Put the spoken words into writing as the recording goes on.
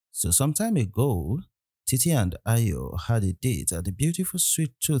So some time ago, Titi and Ayo had a date at the beautiful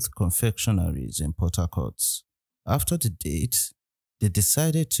Sweet Tooth Confectionaries in Port Harcourt. After the date, they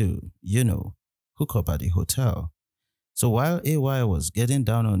decided to, hook up at the hotel. So while AY was getting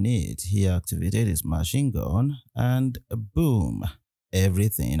down on it, he activated his machine gun and boom,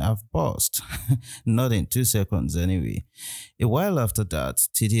 everything have burst. Not in 2 seconds anyway. A while after that,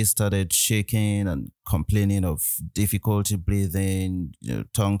 Titi started shaking and complaining of difficulty breathing,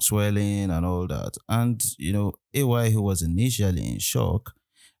 tongue swelling and all that. And, AY, who was initially in shock,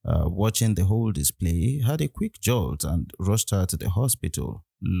 watching the whole display, had a quick jolt and rushed her to the hospital.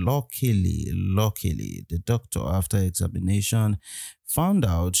 Luckily, the doctor, after examination, found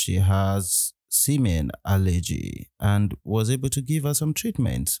out she has semen allergy and was able to give her some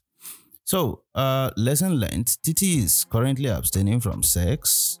treatment. So, lesson learned, Titi is currently abstaining from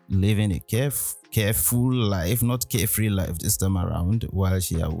sex, living a careful life, not carefree life this time around, while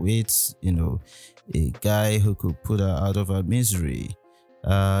she awaits, a guy who could put her out of her misery.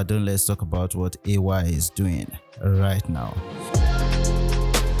 Don't let's talk about what AY is doing right now.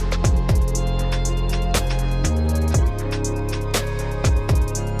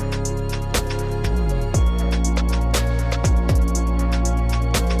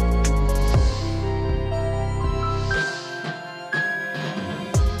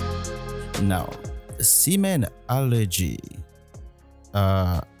 Now, semen allergy,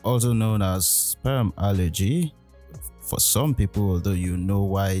 also known as sperm allergy, for some people, although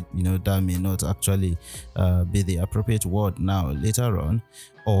why, that may not actually be the appropriate word now later on,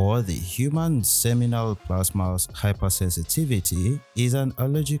 or the human seminal plasma hypersensitivity is an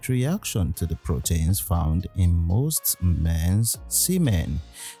allergic reaction to the proteins found in most men's semen.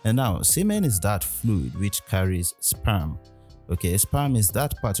 And now, semen is that fluid which carries sperm. Okay, sperm is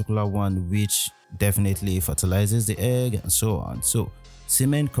that particular one which definitely fertilizes the egg and so on. So,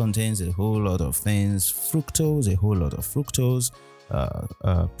 semen contains a whole lot of things, a whole lot of fructose,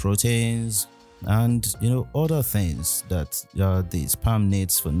 proteins, and other things that the sperm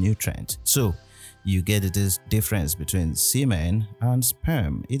needs for nutrient. So, you get this difference between semen and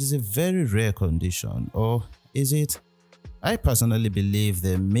sperm. It is a very rare condition, or is it? I personally believe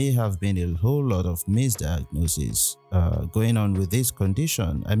there may have been a whole lot of misdiagnosis going on with this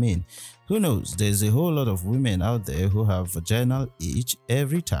condition. I mean, who knows? There's a whole lot of women out there who have vaginal itch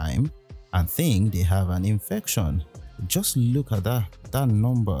every time and think they have an infection. Just look at that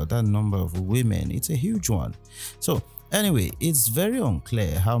number of women. It's a huge one. So anyway, it's very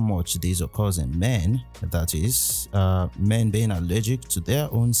unclear how much this occurs in men, that is, men being allergic to their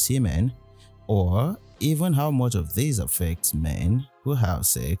own semen, or even how much of this affects men who have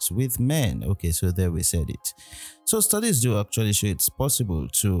sex with men. Okay, so there we said it. So studies do actually show it's possible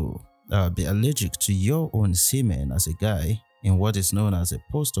to be allergic to your own semen as a guy in what is known as a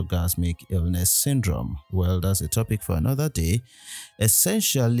post-orgasmic illness syndrome. Well, that's a topic for another day.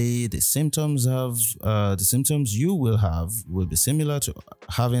 Essentially, the symptoms you will have will be similar to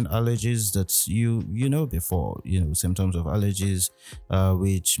having allergies that you know before. Symptoms of allergies,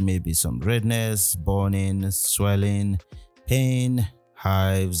 which may be some redness, burning, swelling, pain,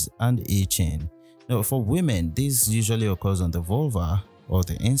 hives, and itching. Now, for women, this usually occurs on the vulva or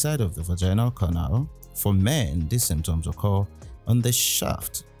the inside of the vaginal canal. For men, these symptoms occur on the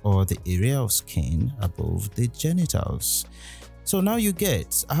shaft or the area of skin above the genitals. So now you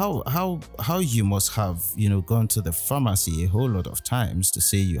get how you must have gone to the pharmacy a whole lot of times to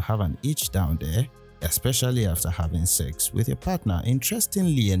say you have an itch down there, especially after having sex with your partner.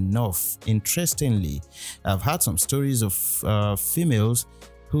 Interestingly, I've had some stories of females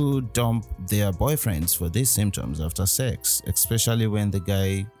who dump their boyfriends for these symptoms after sex, especially when the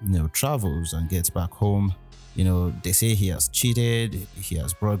guy, travels and gets back home. They say he has cheated, he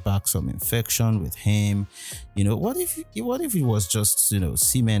has brought back some infection with him. What if it was just,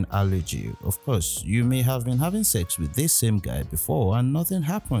 semen allergy? Of course, you may have been having sex with this same guy before and nothing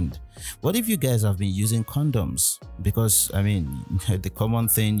happened. What if you guys have been using condoms? Because, the common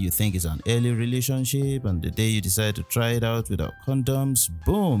thing you think is an early relationship, and the day you decide to try it out without condoms,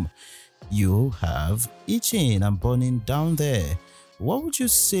 boom, you have itching and burning down there. What would you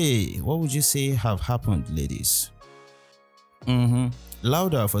say have happened, ladies?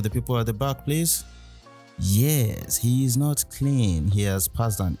 Louder for the people at the back, please. Yes, he is not clean. He has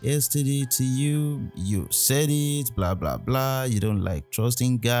passed an STD to you. You said it, blah, blah, blah. You don't like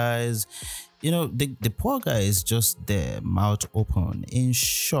trusting guys. The poor guy is just there, mouth open, in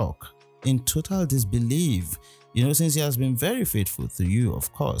shock, in total disbelief. Since he has been very faithful to you,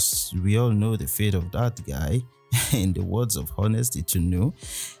 of course, we all know the fate of that guy. In the words of Honesty to Know,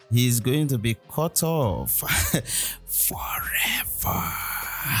 he's going to be cut off forever.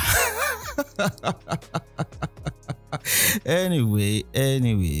 Anyway,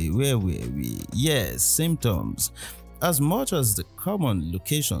 where were we? Yes, symptoms. As much as the common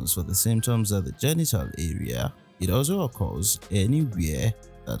locations for the symptoms are the genital area, it also occurs anywhere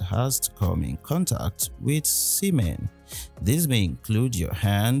that has to come in contact with semen. This may include your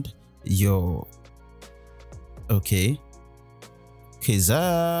hand, your... Okay.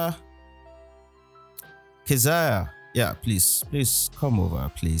 Keziah, yeah, please come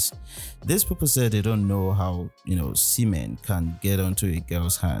over, please. These people said they don't know how, semen can get onto a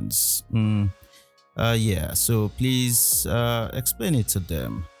girl's hands. Yeah, so please explain it to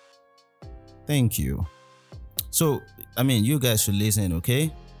them. Thank you. So, you guys should listen,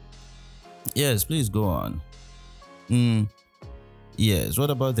 okay? Yes, please go on. Yes, what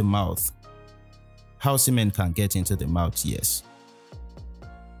about the mouth? How semen can get into the mouth, yes.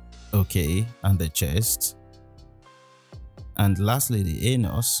 Okay, and the chest. And lastly, the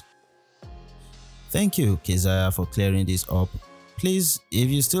anus. Thank you, Keziah, for clearing this up. Please, if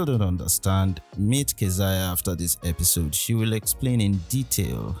you still don't understand, meet Keziah after this episode. She will explain in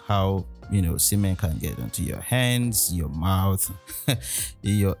detail how, semen can get onto your hands, your mouth,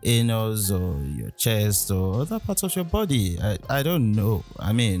 your anus, or your chest, or other parts of your body. I don't know.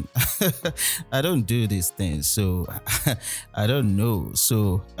 I don't do these things, so I don't know.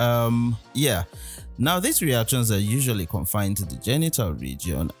 So, yeah. Now, these reactions are usually confined to the genital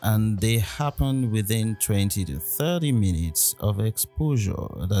region, and they happen within 20 to 30 minutes of exposure,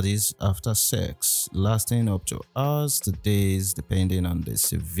 that is after sex, lasting up to hours to days depending on the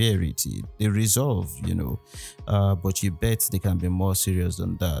severity. They resolve, but you bet they can be more serious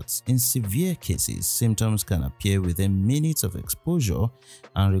than that. In severe cases, symptoms can appear within minutes of exposure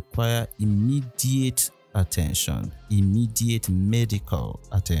and require immediate medical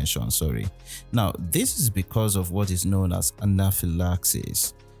attention. Now, this is because of what is known as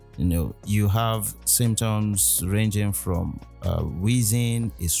anaphylaxis. You have symptoms ranging from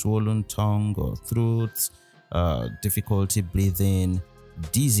wheezing, a swollen tongue or throat, difficulty breathing,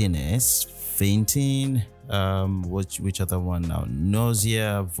 dizziness, fainting, which other one now?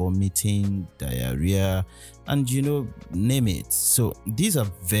 Nausea, vomiting, diarrhea, and name it. So these are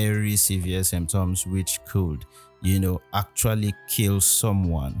very severe symptoms which could, actually kill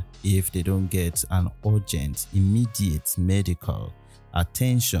someone if they don't get an urgent, immediate medical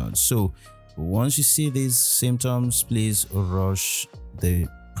attention. So once you see these symptoms, please rush the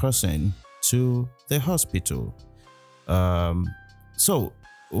person to the hospital. So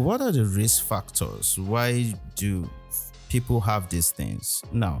what are the risk factors? Why do people have these things?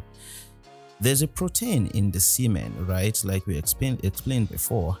 Now, there's a protein in the semen, right? Like we explained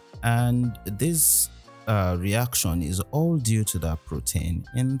before. And this reaction is all due to that protein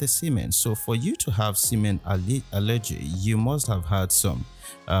in the semen. So for you to have semen allergy, you must have had some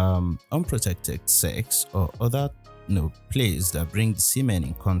unprotected sex or other plays that bring the semen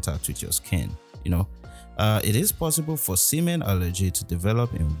in contact with your skin. It is possible for semen allergy to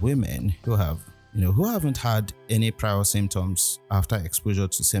develop in women who haven't had any prior symptoms after exposure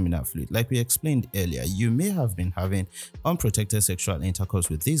to seminal fluid. Like we explained earlier, you may have been having unprotected sexual intercourse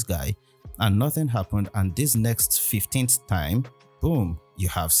with this guy and nothing happened, and this next 15th time, boom, you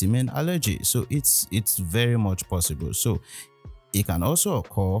have semen allergy. So it's very much possible. So it can also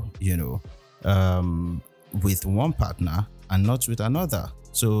occur, with one partner and not with another.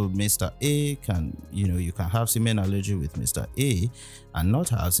 So Mr. A can, you can have semen allergy with Mr. A and not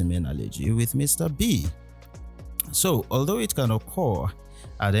have semen allergy with Mr. B. So although it can occur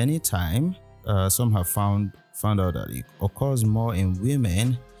at any time, some have found out that it occurs more in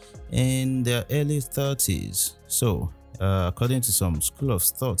women in their early 30s. So according to some school of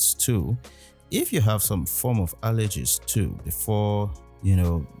thoughts too, if you have some form of allergies too before,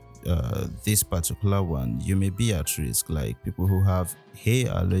 this particular one, you may be at risk, like people who have hay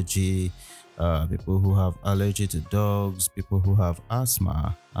allergy, people who have allergy to dogs, people who have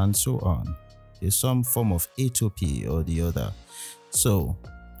asthma, and so on. There's some form of atopy or the other. So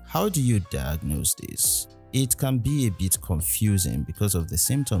how do you diagnose this? It can be a bit confusing because of the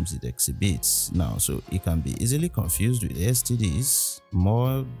symptoms it exhibits now. So it can be easily confused with STDs,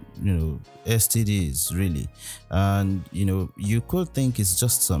 more, STDs really. And, you could think it's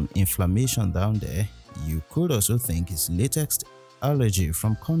just some inflammation down there. You could also think it's latex allergy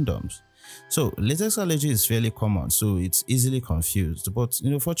from condoms. So latex allergy is fairly common, so it's easily confused. But,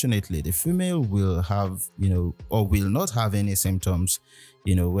 fortunately, the female will have, or will not have any symptoms,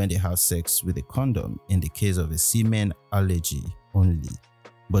 when they have sex with a condom in the case of a semen allergy only.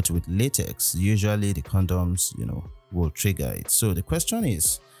 But with latex, usually the condoms, will trigger it. So the question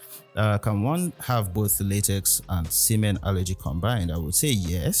is, can one have both latex and semen allergy combined? I would say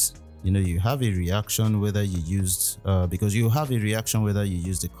yes. You have a reaction whether you used, because you have a reaction whether you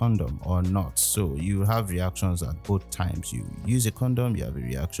use the condom or not. So you have reactions at both times. You use a condom, you have a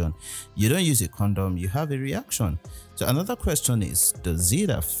reaction. You don't use a condom, you have a reaction. So another question is, does it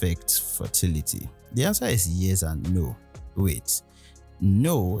affect fertility? The answer is yes and no. Wait.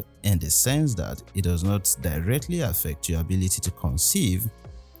 No, in the sense that it does not directly affect your ability to conceive.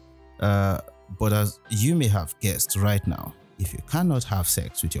 But as you may have guessed right now, if you cannot have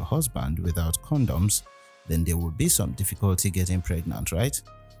sex with your husband without condoms, then there will be some difficulty getting pregnant, right?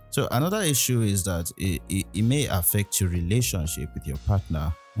 So another issue is that it may affect your relationship with your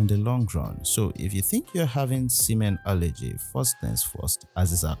partner in the long run. So if you think you're having semen allergy, first things first,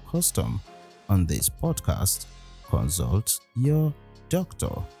 as is our custom on this podcast, consult your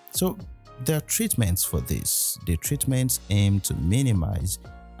doctor. So there are treatments for this. The treatments aim to minimize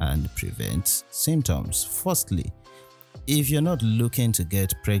and prevent symptoms. Firstly, if you're not looking to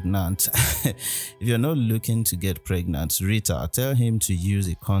get pregnant, Rita, tell him to use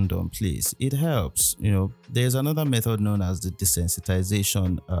a condom, please. It helps. There's another method known as the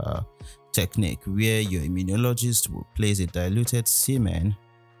desensitization technique, where your immunologist will place a diluted semen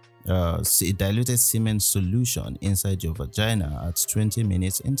solution inside your vagina at 20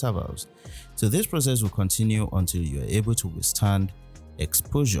 minutes intervals. So this process will continue until you are able to withstand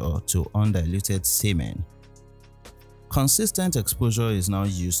exposure to undiluted semen. Consistent exposure is now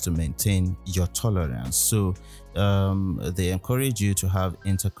used to maintain your tolerance. So they encourage you to have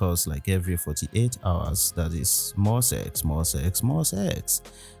intercourse like every 48 hours. That is more sex.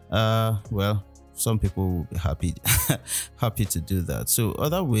 Well, some people will be happy to do that. So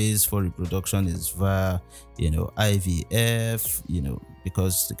other ways for reproduction is via IVF,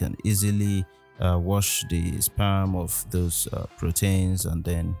 because they can easily wash the sperm of those proteins and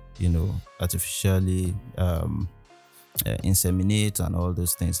then artificially inseminate and all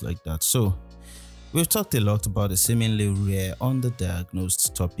those things like that. So we've talked a lot about the seemingly rare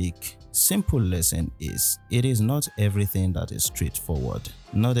underdiagnosed topic. Simple lesson is, it is not everything that is straightforward.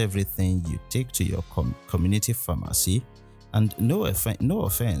 Not everything you take to your community pharmacy, and no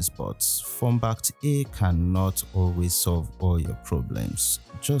offense, but Form-backed A cannot always solve all your problems.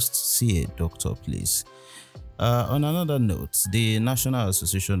 Just see a doctor, please. On another note, the National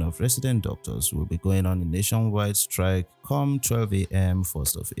Association of Resident Doctors will be going on a nationwide strike come 12 a.m.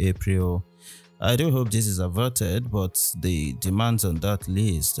 1st of April. I do hope this is averted, but the demands on that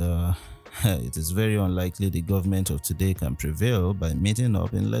list, it is very unlikely the government of today can prevail by meeting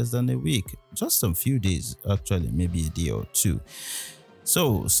up in less than a week. Just some few days, actually, maybe a day or two.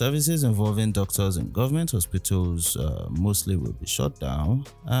 So, services involving doctors in government hospitals mostly will be shut down,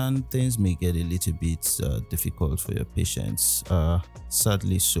 and things may get a little bit difficult for your patients,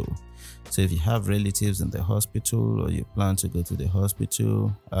 sadly so. So if you have relatives in the hospital or you plan to go to the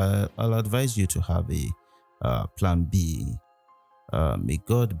hospital, I'll advise you to have a plan B. May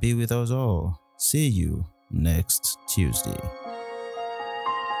God be with us all. See you next Tuesday.